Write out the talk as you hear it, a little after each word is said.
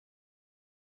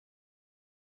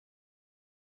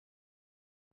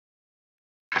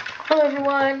Hello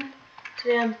everyone!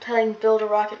 Today I'm playing Build a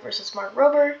Rocket vs. Mark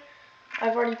Rober.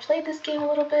 I've already played this game a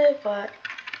little bit, but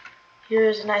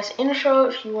here's a nice intro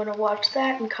if you want to watch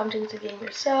that and come into the game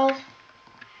yourself.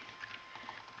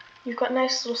 You've got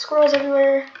nice little squirrels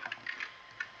everywhere.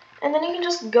 And then you can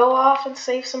just go off and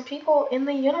save some people in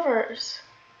the universe.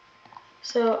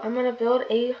 So I'm going to build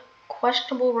a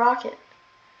questionable rocket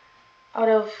out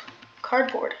of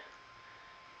cardboard.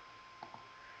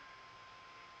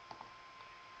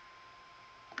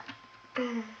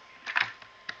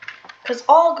 Because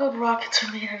all good rockets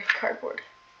are made out of cardboard.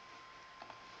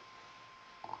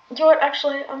 You know what,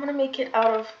 actually, I'm going to make it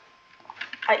out of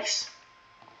ice.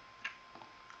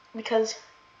 Because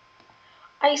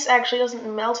ice actually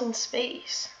doesn't melt in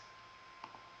space.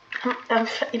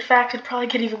 In fact, it'd probably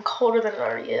get even colder than it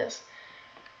already is.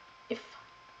 If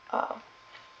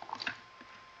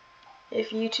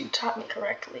YouTube taught me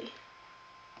correctly.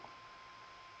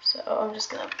 So I'm just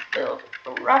going to build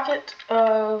a rocket.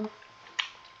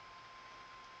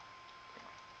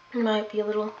 Might be a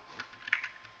little...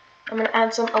 I'm going to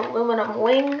add some aluminum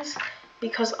wings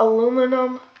because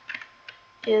aluminum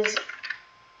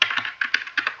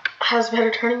has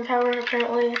better turning power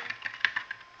apparently.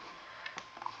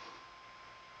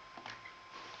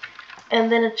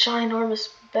 And then a ginormous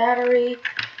battery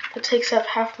that takes up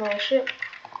half my ship.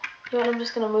 You know what, I'm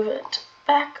just going to move it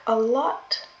back a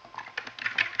lot.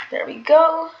 There we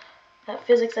go. That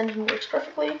physics engine works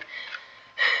perfectly.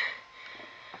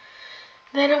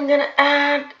 Then I'm going to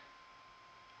add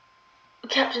a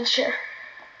captain's chair.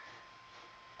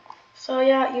 So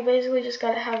yeah, you basically just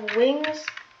gotta have wings.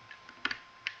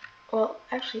 Well,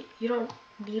 actually, you don't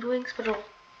need wings, but it'll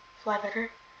fly better.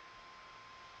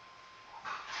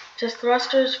 Just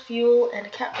thrusters, fuel, and a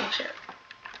captain's chair.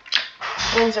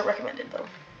 Wings are recommended though.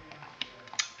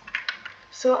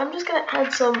 So I'm just gonna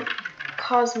add some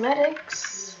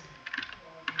cosmetics.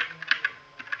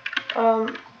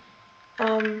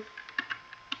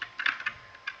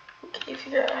 Okay,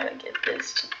 figure out how to get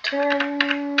this to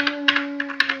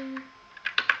turn.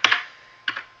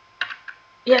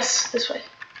 Yes, this way.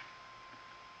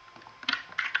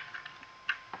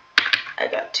 I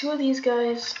got two of these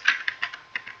guys.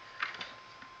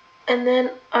 And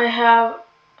then I have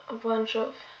a bunch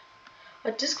of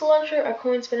a disc launcher, a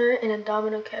coin spinner, and a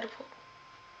domino catapult.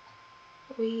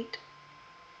 Wait.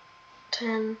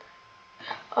 10.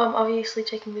 Obviously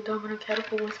taking the domino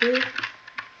catapult with me.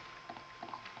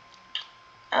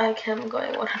 I am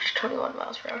going 121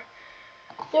 miles per hour.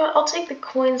 You know what, I'll take the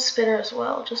coin spinner as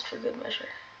well, just for good measure.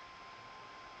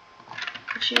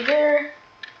 Put you there.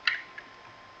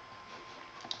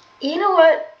 You know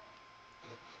what?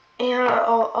 And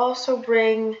I'll also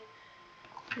bring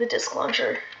the disc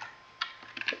launcher,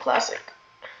 the classic.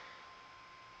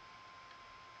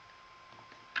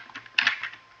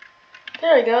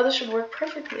 There we go, this should work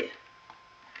perfectly.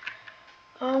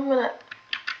 I'm gonna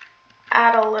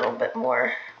add a little bit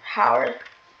more power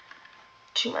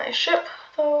to my ship,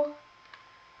 though.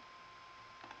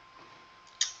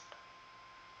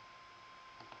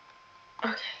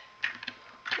 Okay.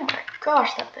 Oh my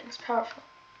gosh, that thing's powerful.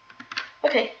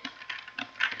 Okay.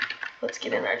 Let's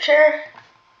get in our chair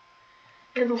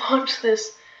and launch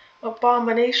this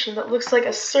abomination that looks like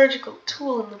a surgical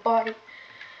tool in the body.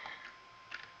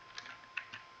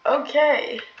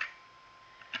 Okay.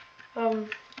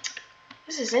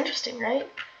 This is interesting, right?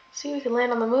 See, we can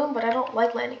land on the moon, but I don't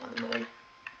like landing on the moon.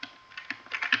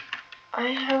 I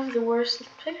have the worst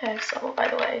pickaxe level, by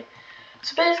the way.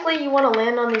 So basically, you want to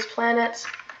land on these planets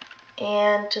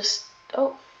and just...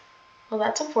 Oh, well,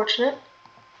 that's unfortunate.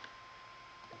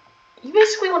 You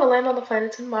basically want to land on the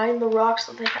planets and mine the rocks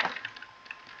that they have.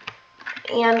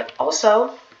 And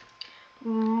also,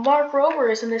 Mark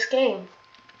Rober is in this game.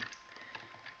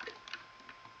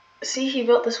 See, he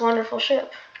built this wonderful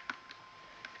ship.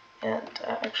 And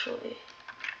actually,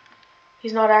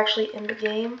 he's not actually in the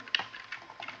game.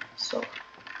 So,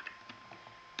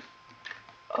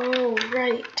 oh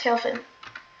right, tail fin.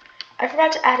 I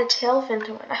forgot to add a tail fin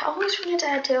to it. I always forget to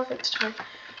add tail fins to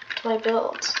my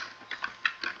builds.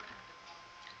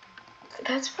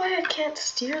 That's why I can't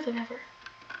steer them ever.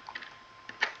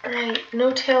 Alright,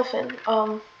 no tail fin.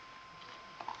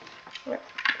 Where?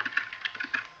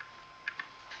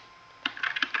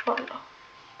 Oh no.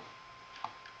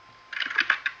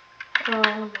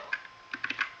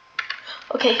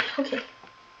 Okay. I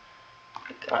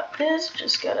got this,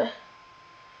 just gotta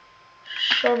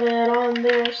shove it on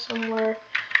there somewhere.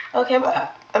 Okay,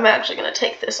 I'm actually gonna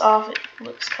take this off. It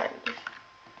looks kind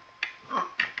of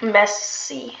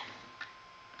messy.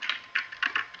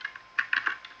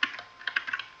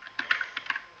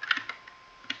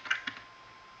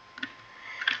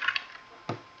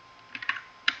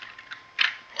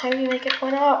 How do you make it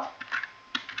point up?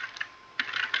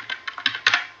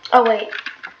 Oh, wait.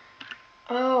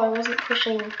 Oh, I wasn't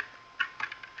pushing.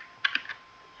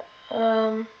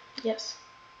 Yes.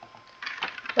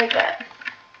 Like that.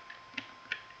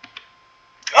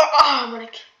 Oh, I'm gonna...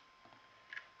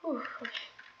 Whew, okay.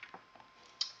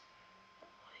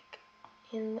 Like,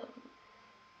 in the...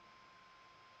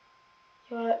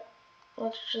 You know what?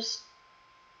 Let's just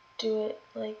do it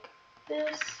like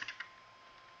this.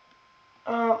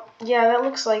 Yeah, that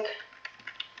looks like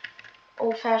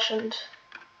old-fashioned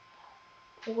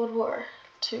World War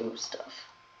II stuff.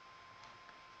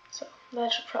 So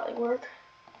that should probably work.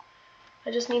 I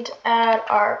just need to add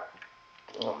our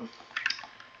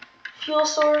fuel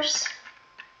source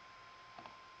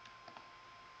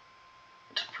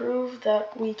to prove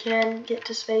that we can get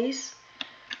to space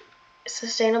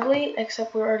sustainably,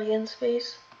 except we're already in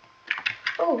space.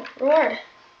 Oh, reward.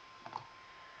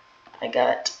 I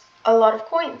got a lot of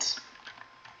coins.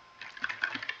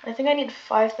 I think I need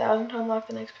 5,000 to unlock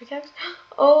the next pickaxe.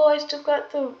 Oh, I still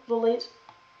got the laser.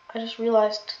 I just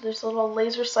realized there's a little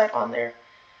laser sight on there.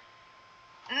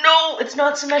 No, it's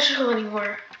not symmetrical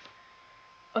anymore.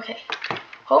 Okay.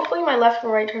 Hopefully my left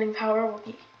and right turning power will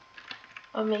be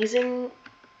amazing.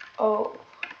 Oh,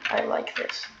 I like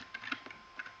this.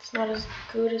 It's not as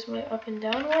good as my up and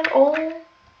down one. Oh,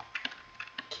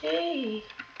 okay.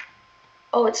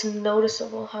 Oh, it's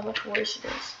noticeable how much worse it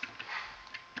is.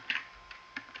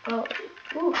 Oh,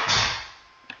 ooh.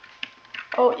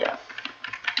 Oh yeah.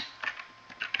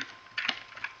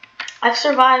 I've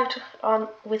survived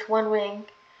with one wing,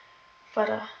 but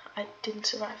I didn't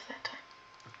survive that time.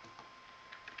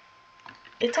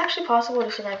 It's actually possible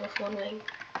to survive with one wing.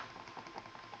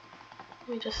 Let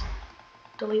me just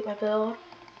delete my build.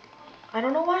 I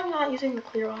don't know why I'm not using the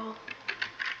clear all.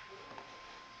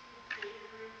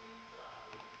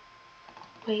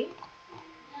 Wait.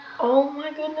 Oh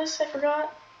my goodness, I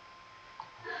forgot.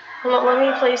 Hold on,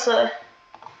 let me place a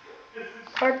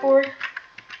cardboard.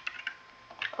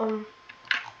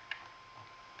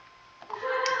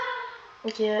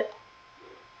 Get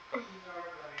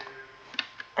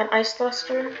an ice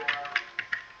thruster,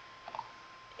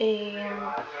 a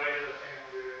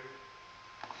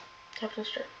captain's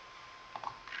chair.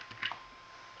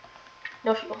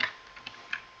 No fuel.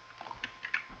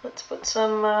 Let's put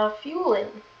some fuel in.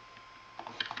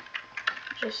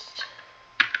 Just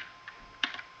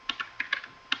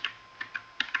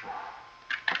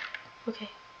okay.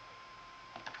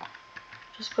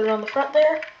 Just put it on the front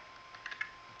there.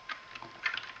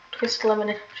 Twist lemon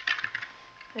energy.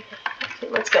 Okay,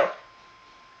 let's go.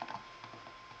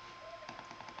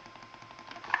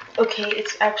 Okay,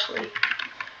 it's actually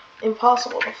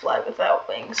impossible to fly without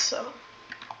wings, so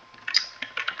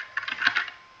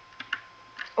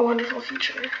a wonderful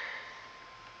feature.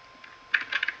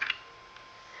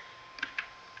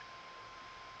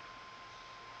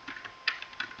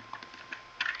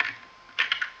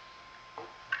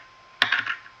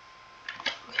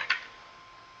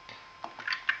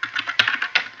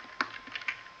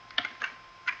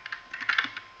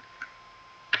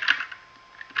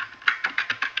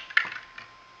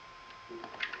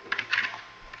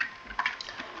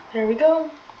 There we go.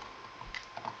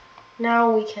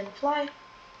 Now we can fly.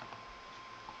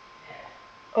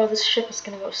 Oh, this ship is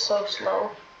gonna go so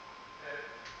slow.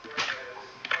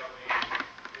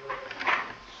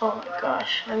 Oh my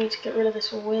gosh, I need to get rid of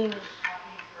this wing.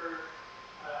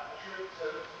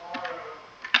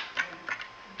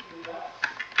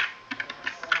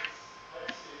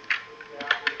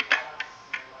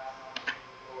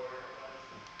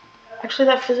 Actually,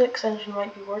 that physics engine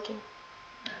might be working.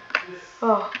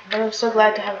 Oh, but I'm so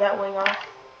glad to have that wing off.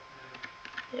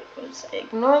 It was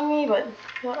ignoring me, but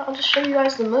you know, I'll just show you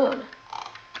guys the moon.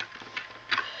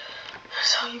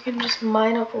 So you can just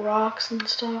mine up rocks and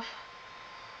stuff.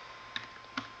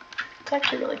 It's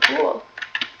actually really cool.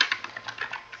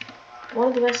 One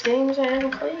of the best games I ever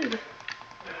played.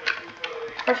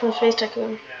 Apart from Space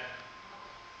Tycoon.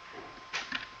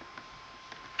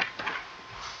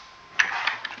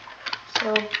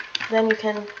 So then you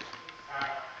can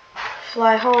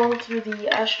fly home through the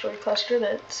asteroid cluster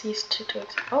that ceased to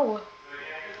exist. Oh,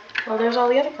 well, there's all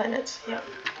the other planets. Yeah.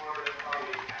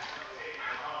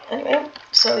 Anyway,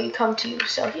 so you come to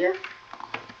sell here,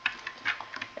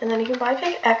 and then you can buy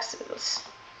pickaxes.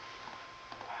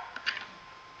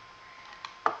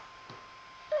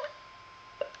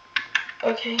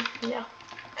 Okay, yeah.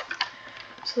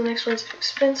 So the next one's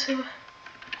expensive.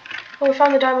 Oh, we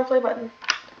found the diamond play button.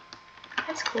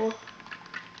 That's cool.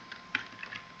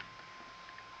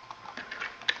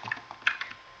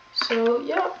 So,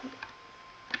 yeah.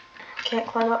 Can't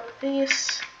climb up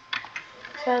these.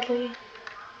 sadly.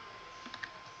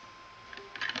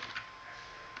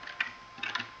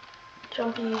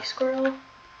 Jumpy squirrel.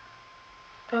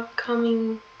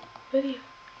 Upcoming video.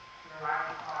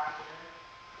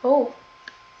 Oh.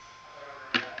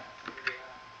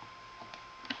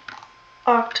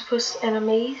 Octopus and a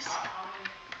maze.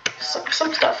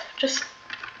 Some stuff. Just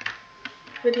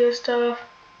video stuff.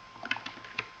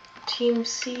 Team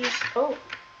C's. Oh.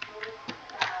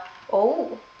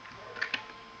 Oh.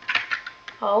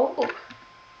 Oh.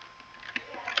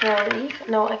 Can I leave?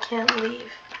 No, I can't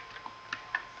leave.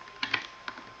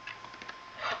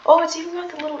 Oh, it's even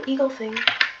got the little eagle thing.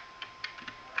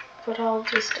 But I'll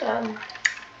just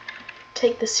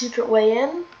take the secret way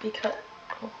in because.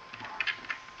 Oh.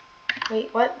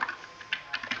 Wait, what?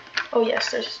 Oh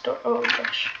yes, there's a door. Oh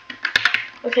gosh.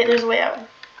 Okay, there's a way out.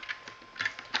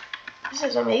 This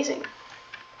is amazing.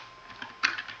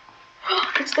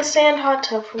 It's the sand hot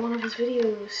tub from one of his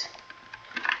videos.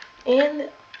 And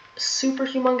super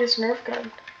humongous Nerf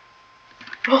gun.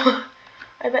 Oh,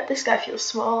 I bet this guy feels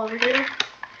small over here.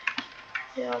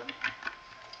 Yeah.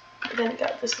 Then you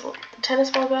got this little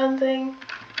tennis ball gun thing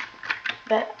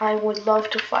that I would love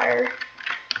to fire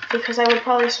because I would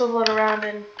probably swivel it around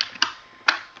and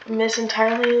miss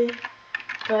entirely.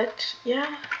 But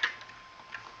yeah.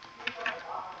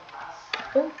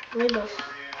 Oh, rainbow.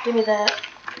 Give me that.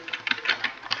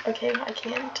 Okay, I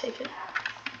can take it.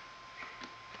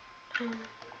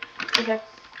 Okay.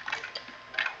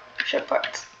 Ship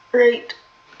parts. Right.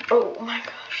 Oh my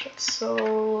gosh, that's so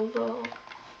low.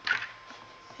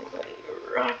 Anyway,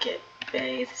 Rocket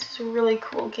Bay. This is a really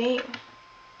cool game.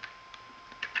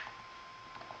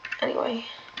 Anyway.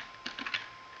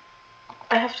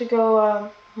 I have to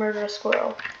go murder a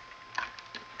squirrel.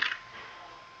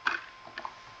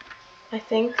 I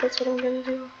think that's what I'm gonna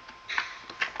do.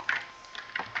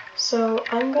 So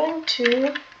I'm going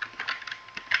to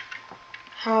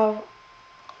have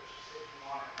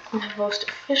my most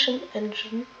efficient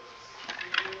engine.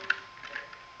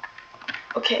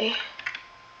 Okay.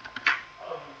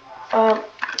 Oh,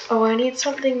 I need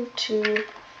something to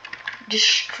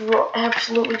destroy,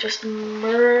 absolutely just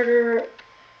murder.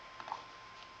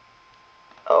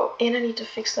 Oh, and I need to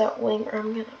fix that wing or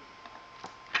I'm gonna.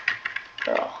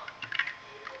 Girl.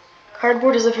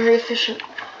 Cardboard is a very efficient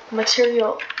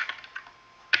material.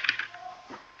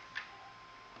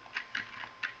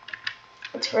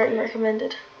 It's very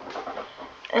recommended.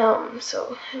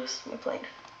 So here's my plane.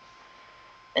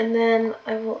 And then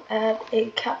I will add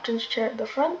a captain's chair at the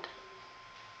front.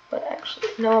 But actually,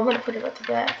 no, I'm gonna put it at the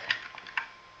back.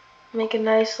 Make a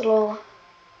nice little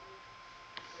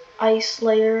ice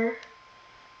layer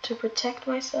to protect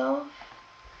myself.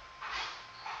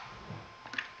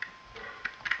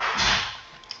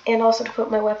 And also to put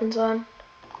my weapons on.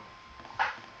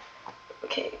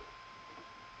 Okay.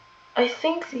 I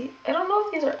think I don't know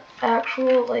if these are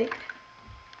actual, like,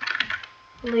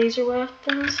 laser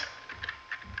weapons.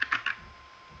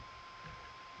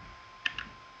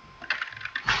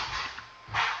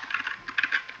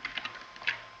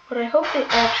 But I hope they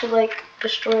actually, like,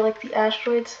 destroy, like, the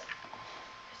asteroids.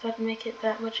 Because that'd make it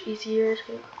that much easier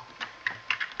to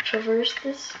traverse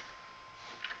this.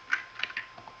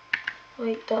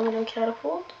 Wait, domino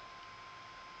catapult.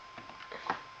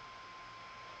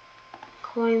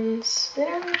 Coin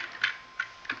spinner.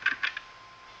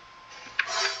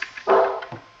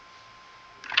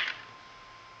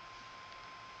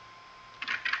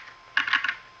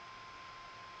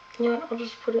 You know what, I'll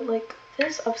just put it like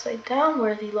this, upside down,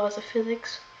 where the laws of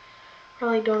physics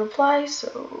probably don't apply,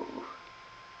 so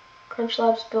Crunch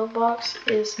Labs build box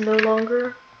is no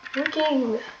longer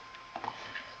working.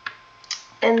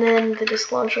 And then the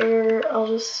disc launcher, I'll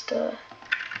just set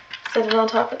it on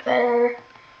top of there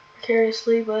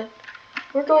precariously, but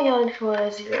we're going out into a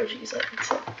 0G zone,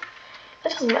 so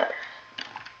that doesn't matter.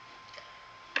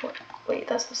 Wait,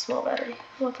 that's the small battery.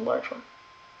 I want the large one.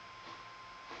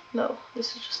 No,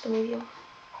 this is just the medium.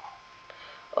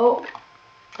 Oh,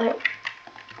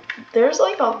 there's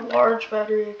like a large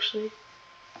battery actually.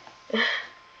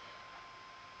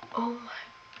 Oh my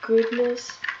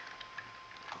goodness.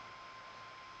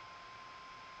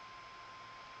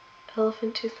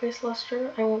 Elephant toothpaste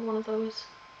luster. I want one of those.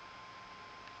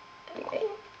 Anyway,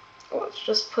 let's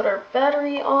just put our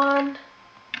battery on.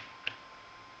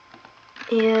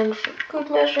 And for good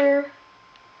measure,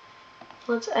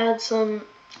 let's add some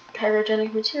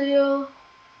chirogenic material.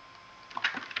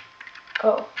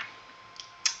 Oh.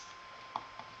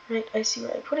 Right, I see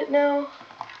where I put it now.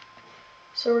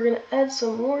 So we're gonna add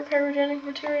some more chirogenic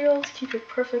material to keep it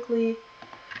perfectly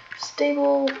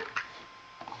stable.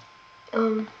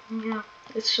 Yeah,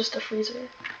 it's just a freezer.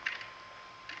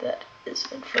 that is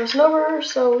been frozen over,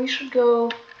 so we should go. Oh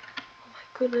my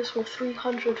goodness, we're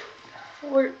 300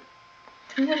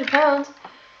 pounds,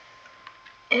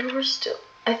 and we're still.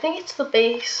 I think it's the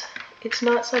base. It's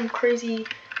not some crazy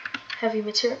heavy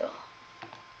material.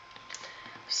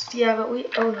 So, yeah, but we.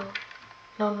 Oh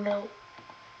no.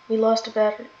 We lost a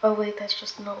battery. Oh wait, that's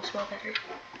just a normal small battery.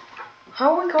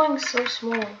 How are we going so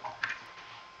small?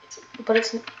 But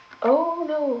it's. Oh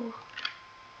no.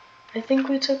 I think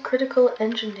we took critical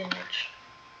engine damage.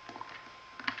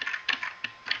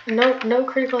 No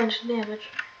critical engine damage.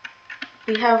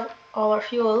 We have all our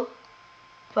fuel,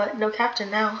 but no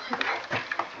captain now.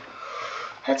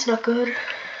 That's not good.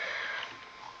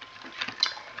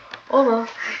 Oh no.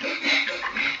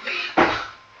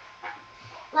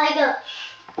 Lego.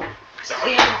 So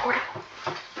we have recording.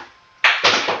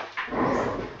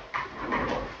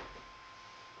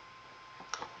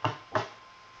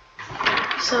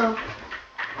 So,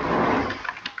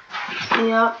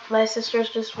 yeah, my sister's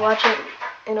just watching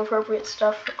inappropriate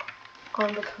stuff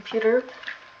on the computer,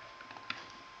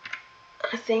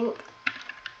 I think,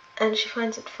 and she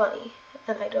finds it funny,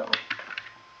 and I don't.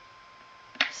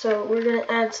 So we're gonna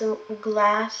add some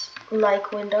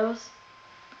glass-like windows,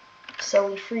 so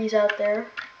we freeze out there,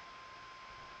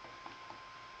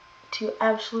 to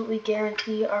absolutely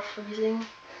guarantee our freezing.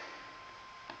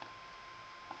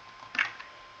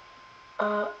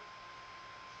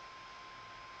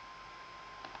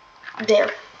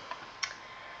 There.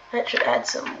 That should add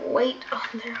some weight on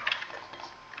there. Oh my goodness.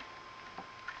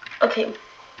 Okay.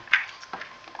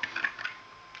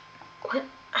 What?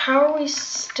 How are we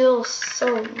still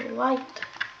so light?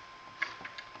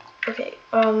 Okay,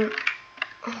 I'm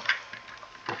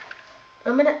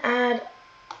gonna add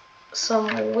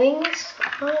some wings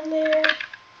on there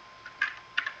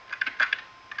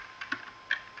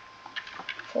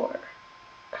for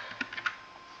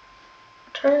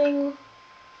turning.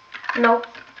 Nope.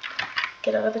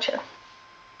 Get out of the chair.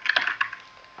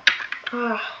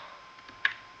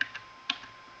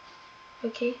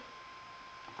 Okay.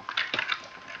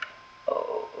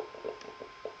 Oh.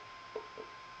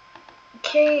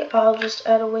 Okay, I'll just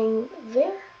add a wing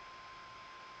there.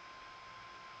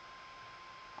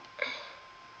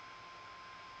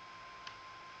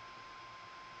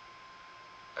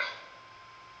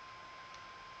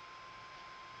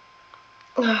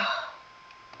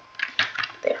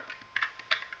 There.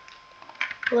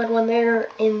 I'll add one there,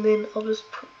 and then I'll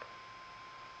just put.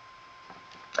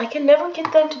 I can never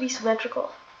get them to be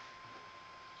symmetrical.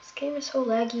 This game is so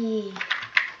laggy.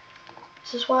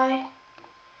 This is why.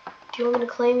 Do you want me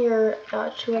to claim your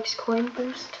 2x coin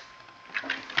boost?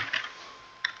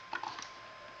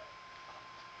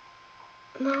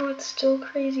 No, it's still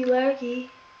crazy laggy.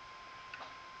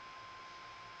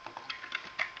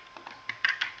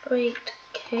 Wait,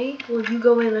 okay, will you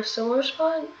go in a similar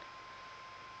spot?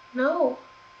 No.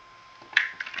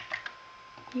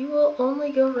 You will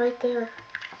only go right there.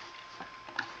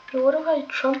 Hey, what if I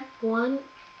trump one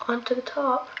onto the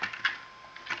top?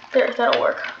 There, that'll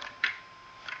work.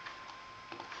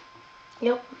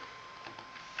 Yep.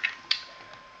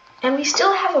 And we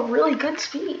still have a really good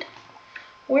speed.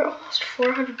 We're almost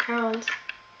 400 pounds.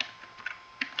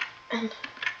 And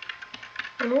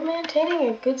we're maintaining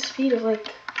a good speed of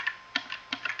like,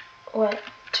 what,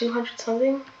 200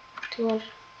 something? 200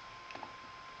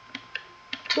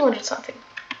 something.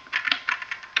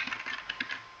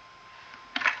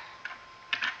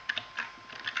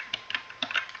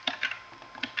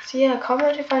 So yeah,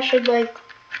 comment if I should like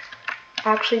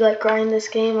actually like grind this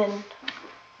game and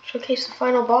showcase the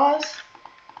final boss.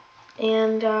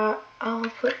 And I'll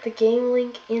put the game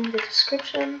link in the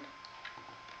description.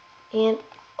 And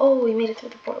oh, we made it through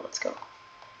the portal. Let's go.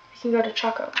 We can go to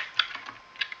Choco.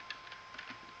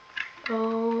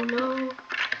 Oh no.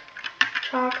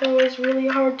 Choco is really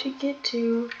hard to get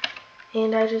to.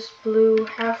 And I just blew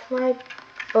half my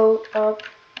boat up.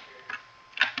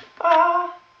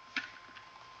 Ah!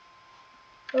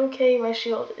 Okay, my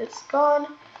shield is gone.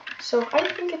 So I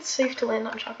think it's safe to land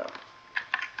on Choco.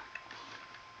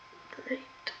 Great.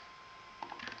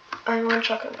 I'm on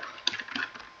Choco now.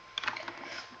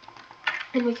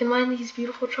 And we can mine these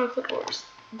beautiful chocolate ores.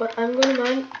 But I'm going to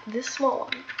mine this small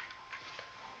one.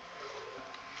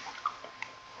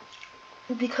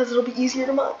 Because it'll be easier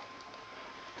to mine.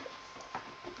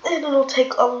 And it'll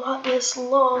take a lot less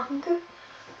long.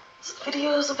 This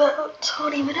video is about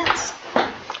 20 minutes.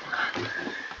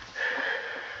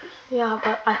 Yeah,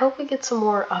 but I hope we get some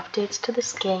more updates to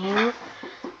this game.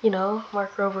 You know,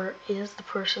 Mark Rober is the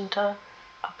person to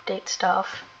update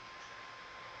stuff.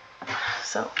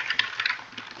 So,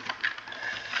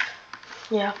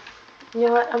 yeah. You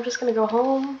know what? I'm just gonna go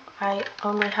home. I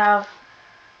only have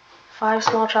 5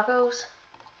 small chocos,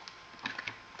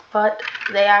 but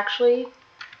they actually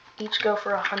each go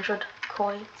for 100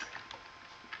 coins.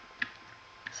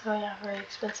 So yeah, very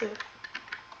expensive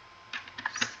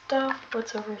stuff.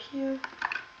 What's over here?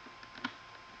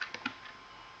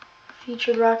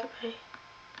 Featured Rocket Bay.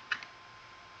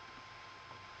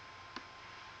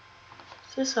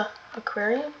 Is this a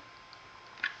aquarium?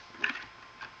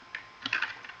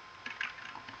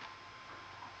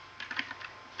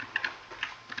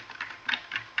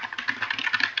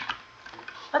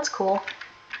 That's cool.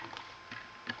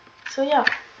 So yeah,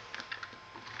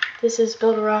 this is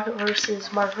Build a Rocket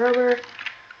versus Mark Rober.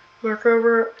 Mark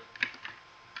Rober,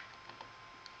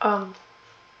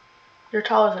 you're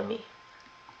taller than me.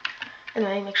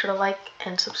 Anyway, make sure to like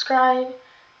and subscribe,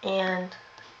 and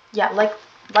yeah, like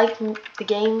the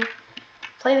game,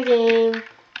 play the game,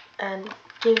 and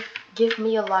give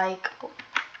me a like,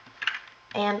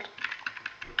 and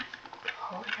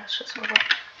oh my gosh, just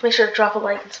make sure to drop a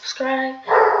like and subscribe.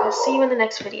 I'll see you in the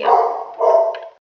next video.